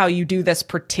 this is how you do this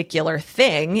particular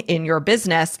thing in your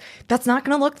business, that's not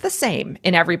going to look the same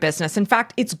in every business. In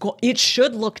fact, it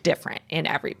should look different in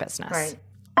every business. Right.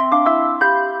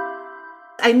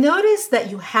 I noticed that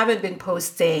you haven't been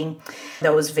posting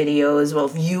those videos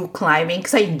of you climbing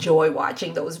because I enjoy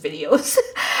watching those videos.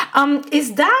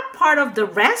 Is that part of the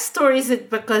rest, or is it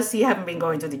because you haven't been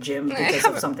going to the gym because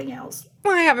of something else?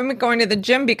 Well, I haven't been going to the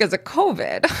gym because of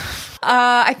COVID.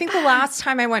 I think the last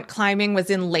time I went climbing was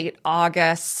in late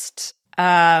August.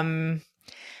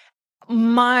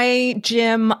 My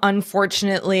gym,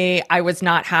 unfortunately, I was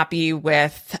not happy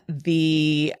with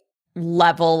the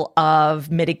level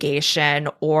of mitigation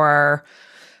or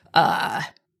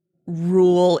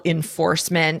rule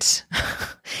enforcement.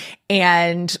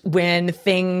 And when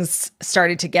things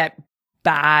started to get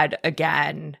bad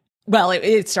again, well,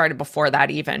 it started before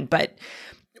that even, but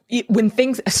when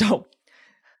things, so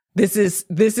this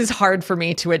is hard for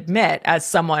me to admit as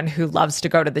someone who loves to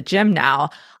go to the gym now.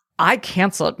 I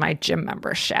canceled my gym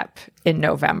membership in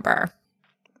November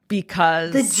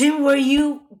because the gym where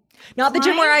you not the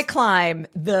gym where I climb,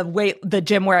 the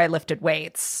gym where I lifted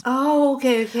weights. Oh,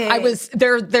 okay.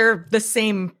 They're the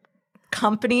same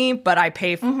company, but I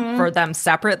pay for them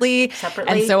separately.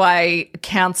 And so I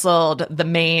canceled the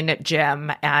main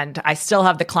gym, and I still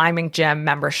have the climbing gym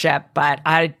membership, but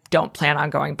I don't plan on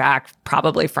going back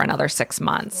probably for another 6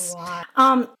 months.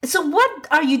 Wow. So what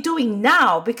are you doing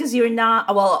now? Because you're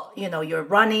not, well, you're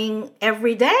running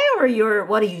every day, or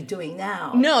what are you doing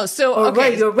now? No, so,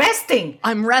 okay. You're resting.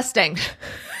 I'm resting.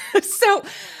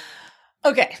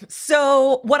 Okay,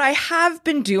 so what I have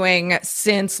been doing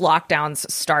since lockdowns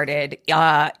started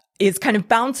is kind of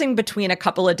bouncing between a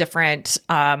couple of different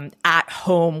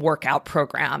at-home workout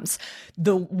programs.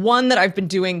 The one that I've been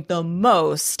doing the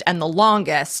most and the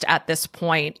longest at this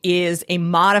point is a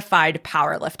modified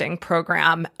powerlifting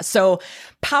program. So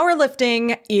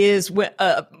powerlifting is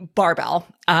barbell.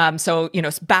 So,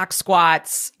 back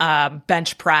squats,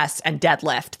 bench press, and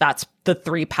deadlift. That's the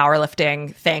 3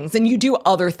 powerlifting things. And you do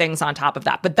other things on top of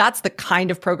that. But that's the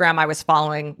kind of program I was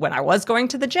following when I was going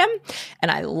to the gym. And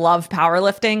I love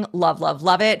powerlifting. Love, love,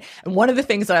 love it. And one of the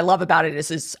things that I love about it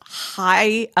is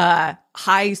high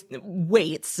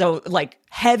weights. So like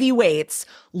heavy weights,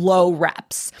 low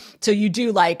reps. So you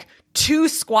do like 2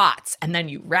 squats and then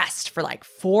you rest for like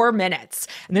 4 minutes.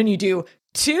 And then you do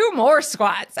 2 more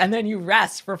squats and then you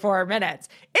rest for 4 minutes.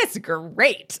 It's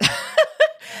great.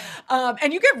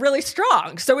 And you get really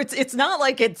strong. So it's not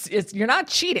like it's you're not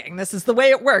cheating. This is the way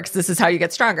it works. This is how you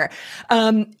get stronger.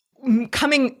 Working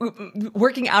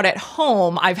out at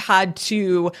home, I've had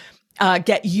to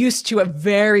get used to a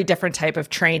very different type of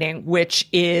training, which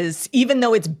is, even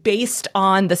though it's based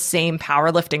on the same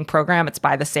powerlifting program, it's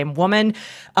by the same woman,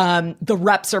 the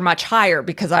reps are much higher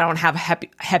because I don't have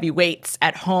heavy weights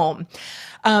at home.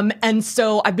 And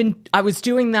so I was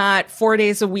doing that 4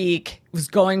 days a week. It was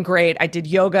going great. I did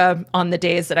yoga on the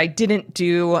days that I didn't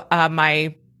do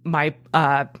my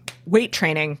weight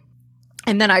training.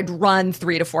 And then I'd run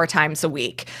 3 to 4 times a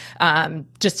week,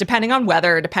 just depending on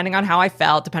weather, depending on how I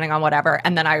felt, depending on whatever.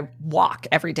 And then I walk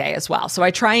every day as well. So I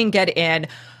try and get in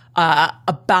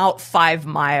about 5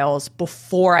 miles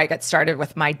before I get started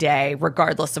with my day,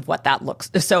 regardless of what that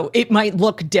looks. So it might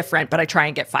look different, but I try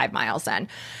and get 5 miles in.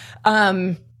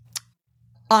 I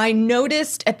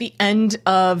noticed at the end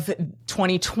of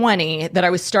 2020 that I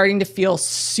was starting to feel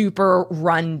super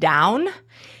run down.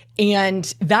 And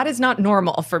that is not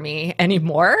normal for me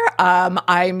anymore.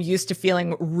 I'm used to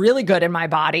feeling really good in my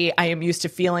body. I am used to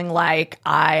feeling like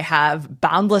I have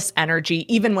boundless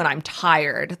energy, even when I'm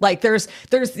tired. Like there's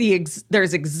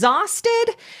exhausted,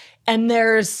 and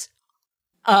there's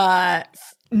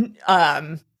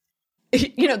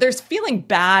there's feeling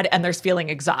bad and there's feeling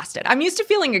exhausted. I'm used to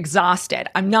feeling exhausted.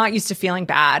 I'm not used to feeling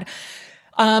bad.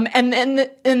 And then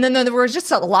there were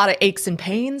just a lot of aches and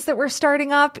pains that were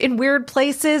starting up in weird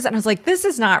places. And I was like, this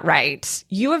is not right.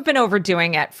 You have been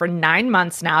overdoing it for 9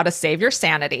 months now to save your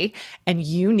sanity, and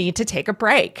you need to take a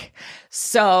break.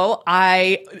 So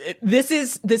this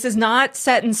is not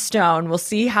set in stone. We'll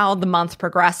see how the month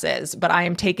progresses, but I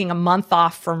am taking a month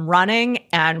off from running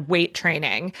and weight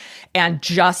training and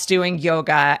just doing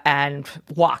yoga and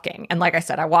walking. And like I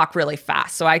said, I walk really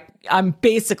fast. So I'm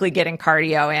basically getting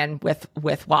cardio in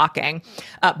with walking,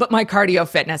 but my cardio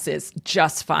fitness is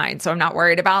just fine. So I'm not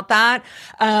worried about that.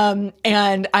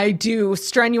 And I do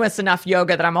strenuous enough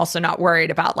yoga that I'm also not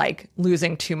worried about like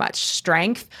losing too much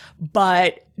strength,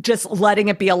 but just letting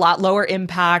it be a lot lower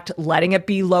impact, letting it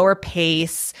be lower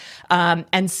pace,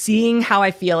 and seeing how I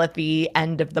feel at the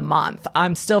end of the month.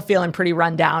 I'm still feeling pretty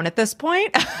run down at this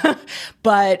point,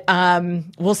 but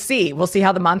we'll see. We'll see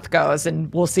how the month goes,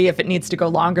 and we'll see if it needs to go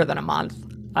longer than a month.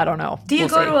 I don't know. Do you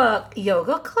go to a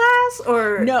yoga class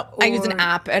or? No, I use an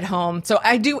app at home. So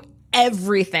I do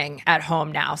everything at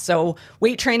home now. So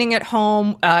weight training at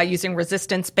home, using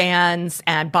resistance bands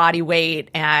and body weight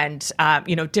and,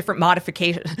 different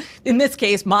modifications. In this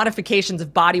case, modifications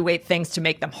of body weight things to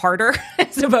make them harder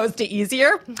as opposed to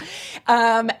easier.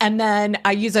 And then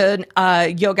I use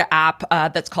a yoga app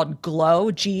that's called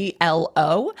Glow,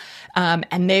 Glo.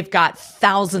 And they've got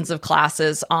thousands of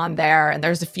classes on there. And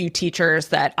there's a few teachers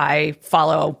that I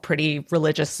follow pretty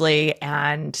religiously.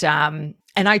 And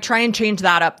I try and change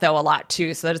that up though a lot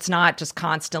too, so that it's not just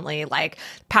constantly like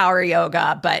power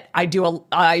yoga, but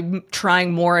I'm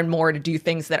trying more and more to do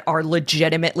things that are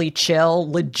legitimately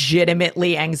chill,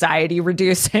 legitimately anxiety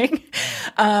reducing.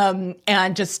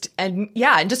 And just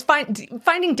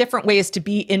finding different ways to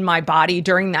be in my body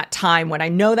during that time when I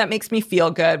know that makes me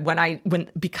feel good,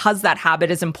 because that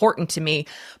habit is important to me,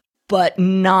 but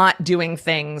not doing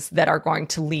things that are going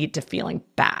to lead to feeling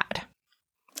bad.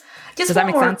 Just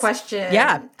one more question.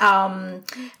 Yeah.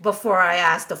 Before I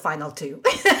ask the final two.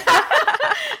 But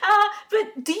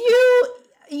do you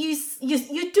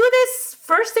do this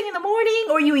first thing in the morning,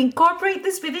 or you incorporate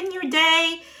this within your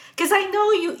day? Because I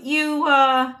know you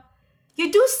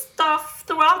do stuff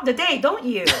throughout the day, don't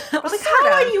you? How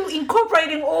are you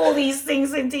incorporating all these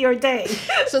things into your day?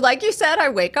 So like you said, I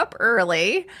wake up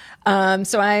early.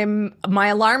 So my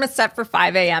alarm is set for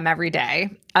 5 a.m. every day.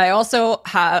 I also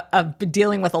have been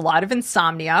dealing with a lot of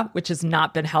insomnia, which has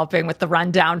not been helping with the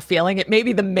rundown feeling. It may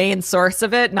be the main source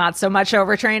of it, not so much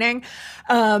overtraining.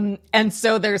 And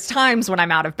so there's times when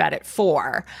I'm out of bed at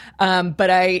 4.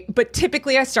 But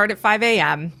typically I start at 5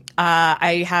 a.m.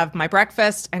 I have my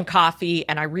breakfast and coffee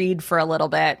and I read for a little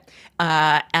bit.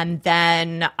 And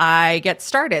then I get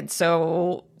started.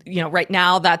 So, right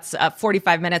now that's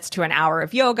 45 minutes to an hour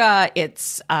of yoga.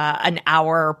 It's an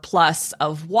hour plus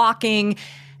of walking.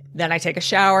 Then I take a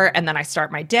shower and then I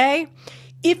start my day.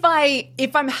 If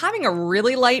I'm having a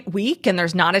really light week and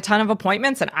there's not a ton of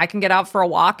appointments and I can get out for a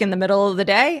walk in the middle of the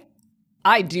day,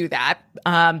 I do that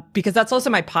because that's also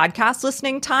my podcast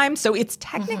listening time. So it's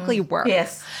technically work.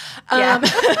 Yes. Yeah.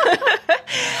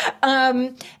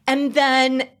 And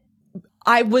then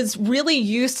I was really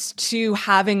used to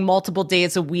having multiple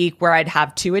days a week where I'd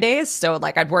have 2-a-days. So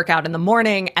like I'd work out in the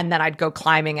morning and then I'd go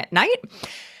climbing at night.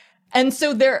 And so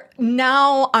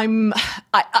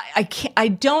I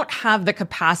don't have the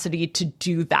capacity to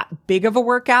do that big of a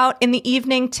workout in the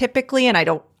evening typically. And I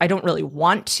don't really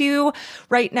want to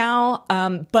right now.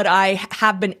 But I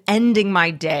have been ending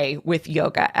my day with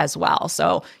yoga as well.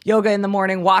 So yoga in the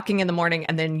morning, walking in the morning,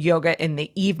 and then yoga in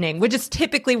the evening, which is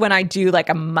typically when I do like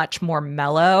a much more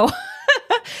mellow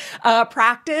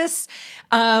practice.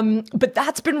 But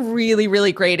that's been really,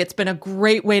 really great. It's been a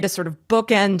great way to sort of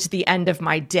bookend the end of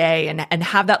my day and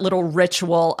have that little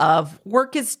ritual of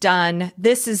work is done.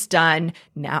 This is done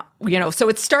now, so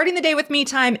it's starting the day with me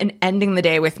time and ending the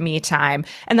day with me time.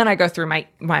 And then I go through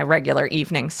my regular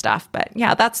evening stuff. But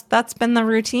yeah, that's been the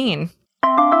routine.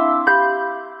 I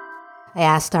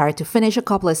asked her to finish a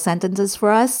couple of sentences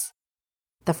for us.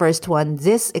 The first one,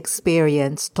 this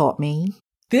experience taught me.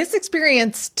 This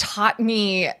experience taught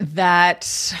me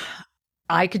that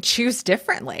I could choose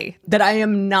differently, that I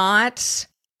am not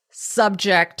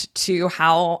subject to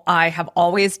how I have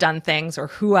always done things or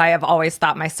who I have always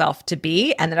thought myself to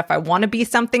be. And that if I want to be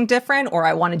something different or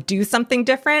I want to do something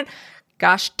different,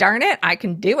 gosh darn it, I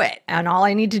can do it. And all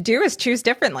I need to do is choose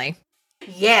differently.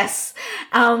 Yes.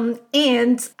 And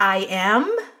I am...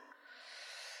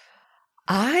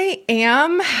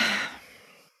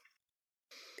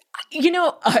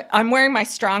 I'm wearing my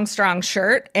strong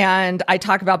shirt and I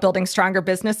talk about building stronger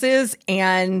businesses.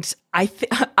 And I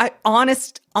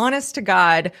honest to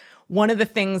God, one of the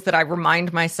things that I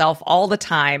remind myself all the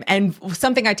time and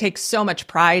something I take so much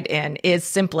pride in is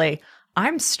simply,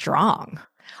 I'm strong.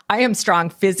 I am strong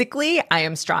physically. I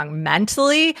am strong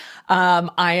mentally.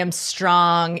 I am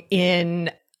strong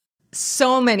in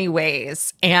so many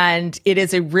ways. And it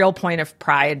is a real point of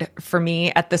pride for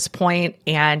me at this point,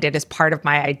 and it is part of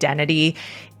my identity.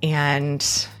 And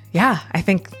I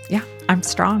think I'm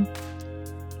strong.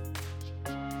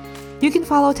 You can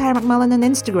follow Tara McMillan on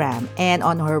Instagram and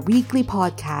on her weekly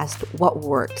podcast, What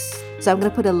Works. So I'm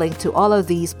going to put a link to all of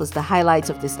these plus the highlights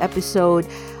of this episode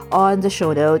on the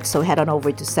show notes. So head on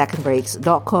over to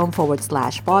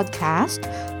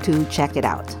secondbreaks.com/podcast to check it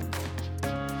out.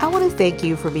 I want to thank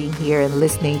you for being here and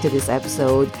listening to this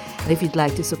episode. And if you'd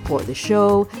like to support the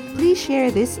show, please share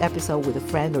this episode with a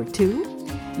friend or two.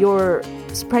 Your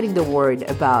spreading the word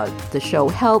about the show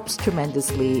helps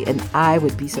tremendously, and I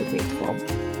would be so grateful.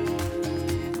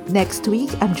 Next week,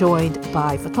 I'm joined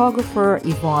by photographer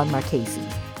Yvonne Marchesi.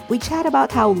 We chat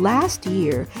about how last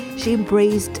year She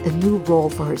embraced a new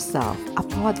role for herself, a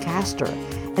podcaster,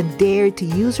 and dared to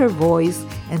use her voice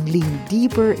and lean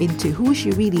deeper into who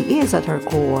she really is at her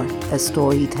core, a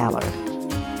storyteller.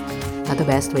 Now, the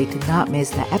best way to not miss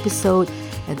that episode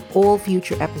and all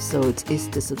future episodes is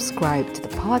to subscribe to the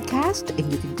podcast,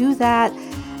 and you can do that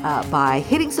by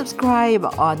hitting subscribe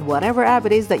on whatever app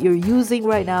it is that you're using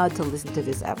right now to listen to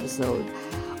this episode.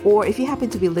 Or if you happen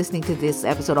to be listening to this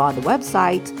episode on the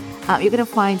website, you're going to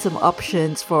find some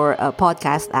options for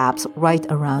podcast apps right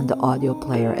around the audio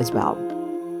player as well.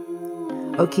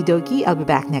 Okie dokie, I'll be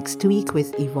back next week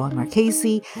with Yvonne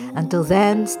Marchese. Until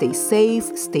then, stay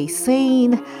safe, stay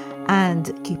sane,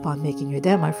 and keep on making your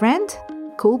day, my friend.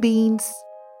 Cool beans.